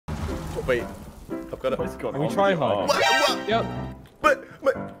Wait, I've got it. Are we trying hard? What? Yep.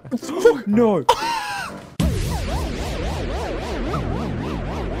 But No.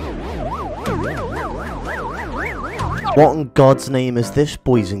 What in God's name is this,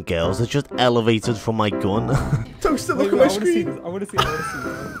 boys and girls? I just elevated from my gun. Toaster, look at my screen. I wanna see this.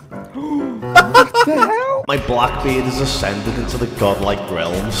 What the hell? My Blackbeard has ascended into the godlike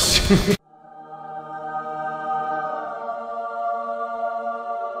realms.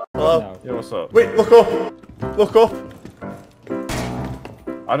 Hello? Yo, what's up? Wait, look up! Look up!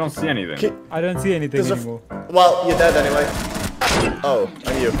 I don't see anything. I don't see anything anymore. Well, you're dead anyway. Oh,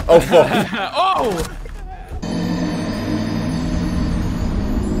 and you. Oh, fuck. Oh!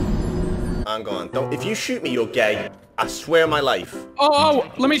 Hang on. Don't. If you shoot me, you're gay. I swear my life. Oh,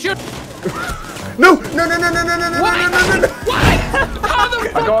 let me shoot. No! No, no, no, no, no, no, no, What? no, no, no, no! What? How the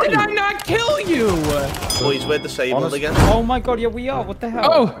fuck did you. I not kill you? Boys, we're disabled again. Oh my god, yeah, we are. What the hell?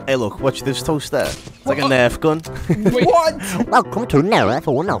 Oh. Hey, look, watch this Toaster. It's like a Nerf gun. Wait. What? Welcome to Nerf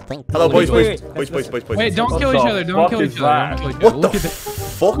for nothing. Hello, boys, Wait, boys, boys, boys, boys. Wait, don't What kill the each other. Don't fuck kill is each other. that? Don't kill each other. What the Look at this.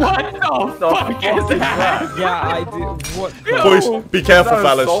 fuck? What the fuck is that? Yeah, I did. What? Boys, be careful, Is that an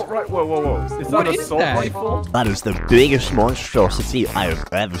fellas. assault rifle? Whoa, whoa, whoa. Is that What an is assault that? rifle? That is the biggest monstrosity I've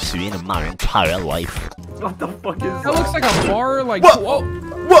ever seen in my entire life. What the fuck is that? That looks like a bar. Like What? whoa.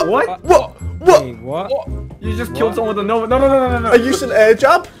 What? What? What? What? Wait, what? You just killed someone with a no, no, no, no, no, no. I used an air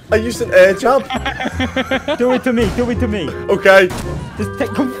jab. I used an air jab. Do it to me. Do it to me. Okay. Just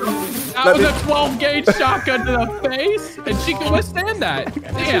take. That was a 12 gauge shotgun to the face, and she can withstand that.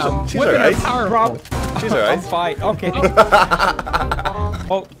 Damn. She's women alright. are powerful. She's I'm alright. fine. Okay.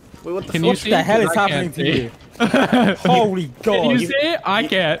 Oh, Wait, what the Can fuck? you what see? the hell is I happening can't to see. you? Holy god. Can you see it? I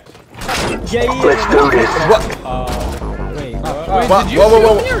can't. Yeah, yeah. Let's do this. What? Wait, Wait, What? did you Whoa, whoa, shoot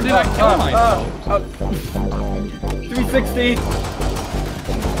whoa. me or did I kill myself? 360.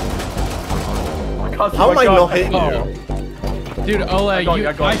 How am I not hitting you? Oh. Dude, Ola, I got you,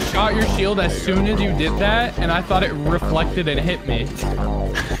 I got I you. shot your shield as soon as you did that, and I thought it reflected and hit me.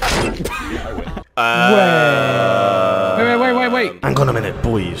 Wait. Hang on a minute,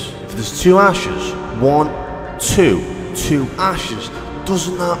 boys. If there's 2 ashes, 1, 2, 2 ashes,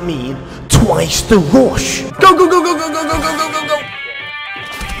 doesn't that mean twice the rush? Go, go, go, go, go, go, go, go, go, go, go!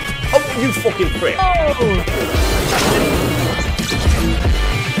 Oh, you fucking prick!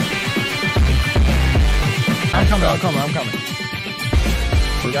 I'm coming.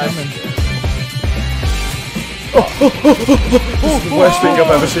 We're coming. This is the worst thing I've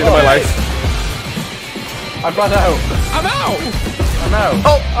ever seen in my life. I ran out. I'm out! I'm out.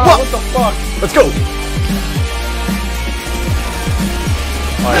 Oh, what? What the fuck? Let's go!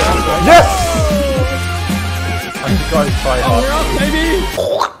 Yes! You guys try Oh, hard. we're up, baby!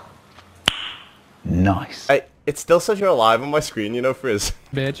 Nice. Hey, it still says you're alive on my screen, you know, Frizz.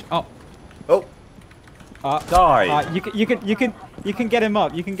 Bitch. Oh. Oh, Die. You can get him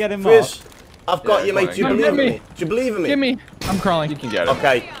up. You can get him Frizz. I've got you, go mate. Do you on, believe in give me? me. Do you believe in me? Give me. I'm crawling. You can get it.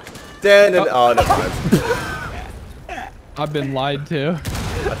 Okay. Oh, never mind. I've been lied to.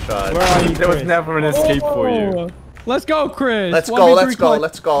 I tried. Where are you, There was Chris? never an escape for you. Oh. Let's go, Chris. Let's 1v3 go, let's go, clutch.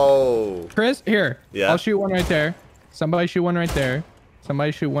 let's go. Chris, here. Yeah. I'll shoot one right there. Somebody shoot one right there.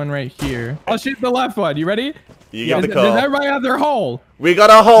 Somebody shoot one right here. I'll shoot the left one. You ready? You Does, get the does call. everybody have their hole? We got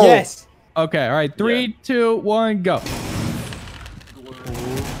a hole. Yes. Okay, all right. 3, 2, 1, go.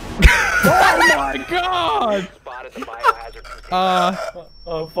 Oh my god!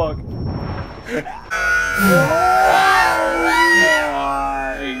 Oh fuck.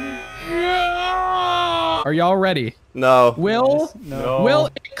 Are y'all ready? No. Will? No. Will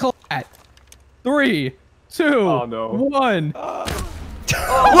it collat? 3, 2, Oh, no. 1. What?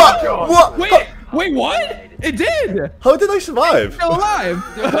 What? Wait, what? It did! How did I survive? Still alive!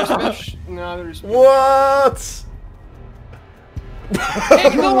 What? Hey,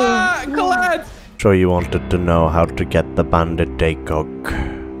 collat! So you wanted to know how to get the Bandit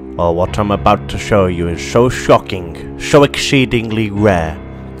ACOG. Well, what I'm about to show you is so shocking, so exceedingly rare,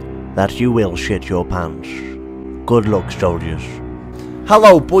 that you will shit your pants. Good luck, soldiers.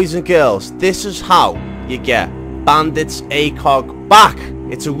 Hello, boys and girls. This is how you get Bandit's ACOG back.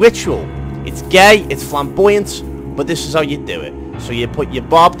 It's a ritual. It's gay, it's flamboyant, but this is how you do it. So you put your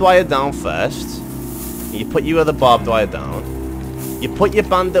barbed wire down first. You put your other barbed wire down. You put your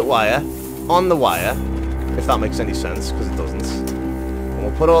bandit wire on the wire, if that makes any sense, because it doesn't. And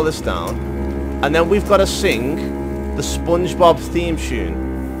we'll put all this down. And then we've got to sing the SpongeBob theme tune.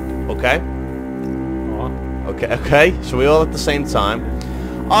 Okay? Okay. So we all at the same time.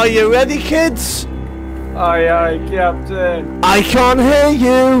 Are you ready, kids? Aye, aye, Captain. I can't hear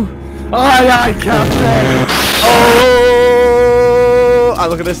you. Aye, aye, Captain. Oh, Ah,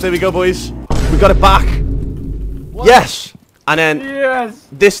 look at this. There we go, boys. We got it back. What? Yes. And then Yes.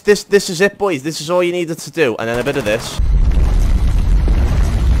 this is it, boys. This is all you needed to do. And then a bit of this.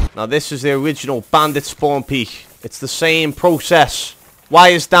 Now this is the original Bandit spawn peak. It's the same process.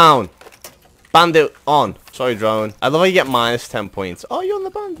 Wires down. Bandit on. Sorry, drone. I love how you get minus 10 points. Oh, you're on the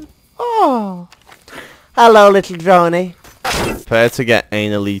bandit. Oh. Hello, little droney. Prepare to get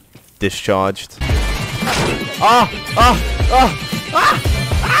anally discharged. Ah! Ah! Ah! Ah! Ah!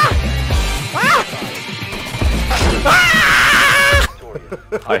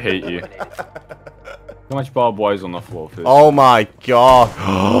 I hate you. How much barbed wires on the floor? First? Oh my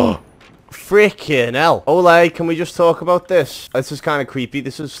god. Freaking hell. Ole, can we just talk about this? This is kind of creepy.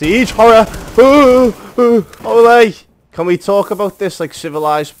 This is siege horror. Ole, can we talk about this like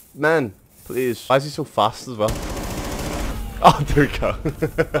civilized men? Please. Why is he so fast as well? Oh, there we go.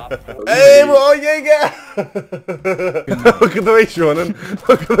 Hey, boy, Jäger! Look at the way he's running.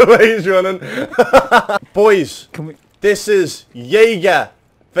 Look at the way he's running. Boys, this is Jäger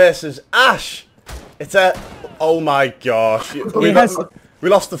versus Ash. It's a... Oh my gosh. We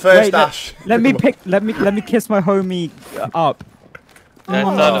lost the first Ash. Let me kiss my homie up. I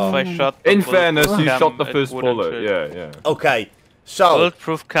thought if I shot the In fairness, you cam, shot the it first wouldn't bullet. hurt. Yeah, yeah. Okay, so...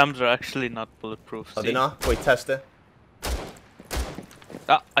 Bulletproof cams are actually not bulletproof. Are See? they not? Wait, test it.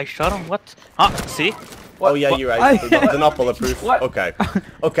 Ah, I shot him. What? Ah, see? Oh yeah, you're right. They're not bulletproof. Okay.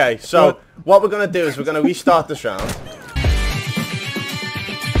 Okay, so what we're gonna do is we're gonna restart this round.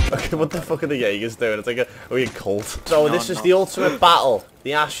 Okay, what the fuck are the Jaegers doing? It's like a weird cult. So this is the ultimate battle.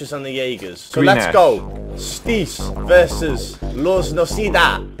 The Ashes and the Jaegers. So let's go. Stees versus Los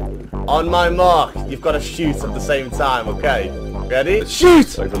Nocida. On my mark, you've got to shoot at the same time, okay? Ready?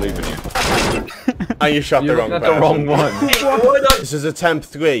 Shoot! I believe in you. And you shot the wrong person. the wrong one. This is attempt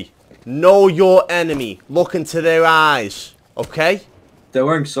 3. Know your enemy. Look into their eyes. Okay? They're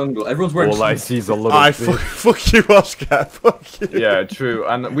wearing sunglasses. Everyone's wearing All I sunglasses. see is a little fuck you, Oscar. Fuck you. Yeah, true.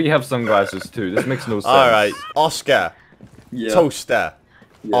 And we have sunglasses too. This makes no sense. Alright, Oscar. Yeah. Toaster.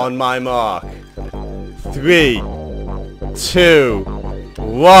 Yeah. On my mark. 3, 2,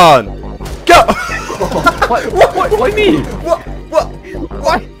 1. Go! What? Why me? What?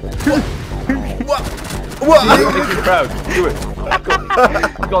 What? Make you proud. Do it.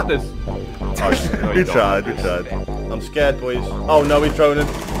 You got this. Oh, no, We you don't. tried. I'm scared, boys. Oh no, we're droning.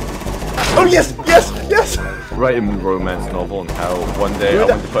 Oh yes! Write him a romance novel and how one day I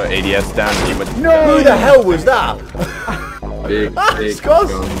went to put ADS down and he went, No! Who the hell was that? Big, big Scuzz!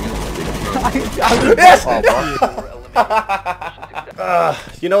 guns. Yes!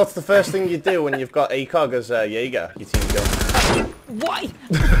 You know what's the first thing you do when you've got ACOG as Jäger? You team kill. Why?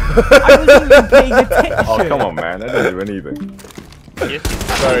 I wasn't even paying attention. oh come on man, I didn't do anything. Yes.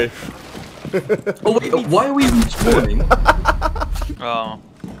 Sorry. Oh wait, why are we respawning? Oh.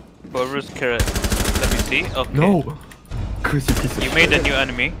 Whoever's carrot. Let me see. Okay. No. Crazy piece of You made a new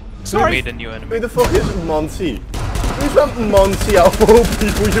enemy. Sorry. You made a new enemy. Who the fuck is Monty? Who's that Monty out of all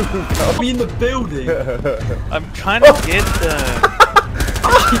people you can Are we in the building? I'm trying to get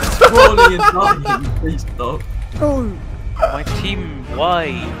Keep scrolling and dying. Please stop. my team.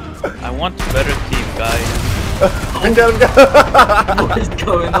 Why? I want a better team, guys. Go. What is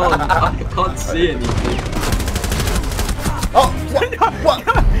going on? I can't see anything. Oh, what?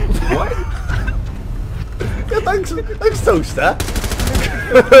 What? Yeah, thanks, Toaster.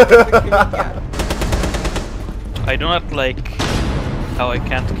 I do not like how I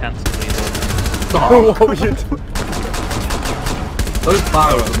can't cancel these. What were you doing? Those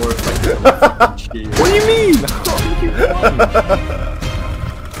barrels are more effective. What do you mean?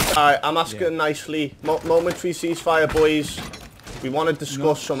 Alright, I'm asking nicely. Momentary ceasefire, boys. We want to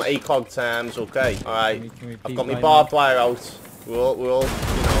discuss some ACOG terms, okay? Alright, I've got my barbed wire out. We're all, you know,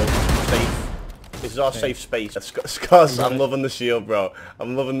 safe. This is our safe space. Scuzz, I'm loving the shield, bro.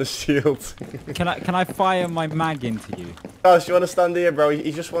 I'm loving the shield. Can I fire my mag into you? Scuzz, you want to stand here, bro?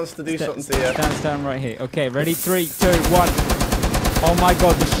 He just wants to do something to you. Stand right here. Okay, ready? 3, 2, 1. Oh my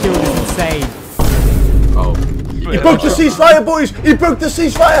god, the shield is insane. Oh. He broke the ceasefire, boys! He broke the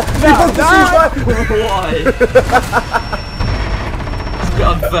ceasefire! He broke the ceasefire! Why? It's a bit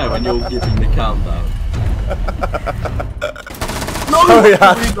unfair when you're giving the countdown. No! Oh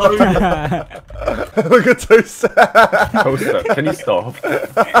yeah! No. Look at Toaster! Toaster, can you stop?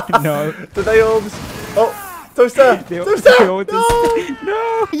 No. Did they all just... Oh! Toaster! Toaster! No!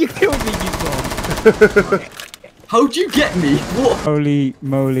 No! You killed me, you dog! How'd you get me? What? Holy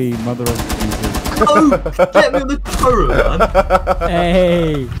moly, mother of Jesus. Oh, get me on the turret, man.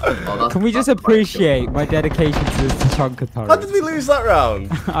 Hey! Oh, Can we just appreciate my dedication to this chunk of turret? How did we lose that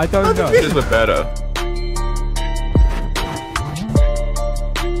round? I don't know. This is better.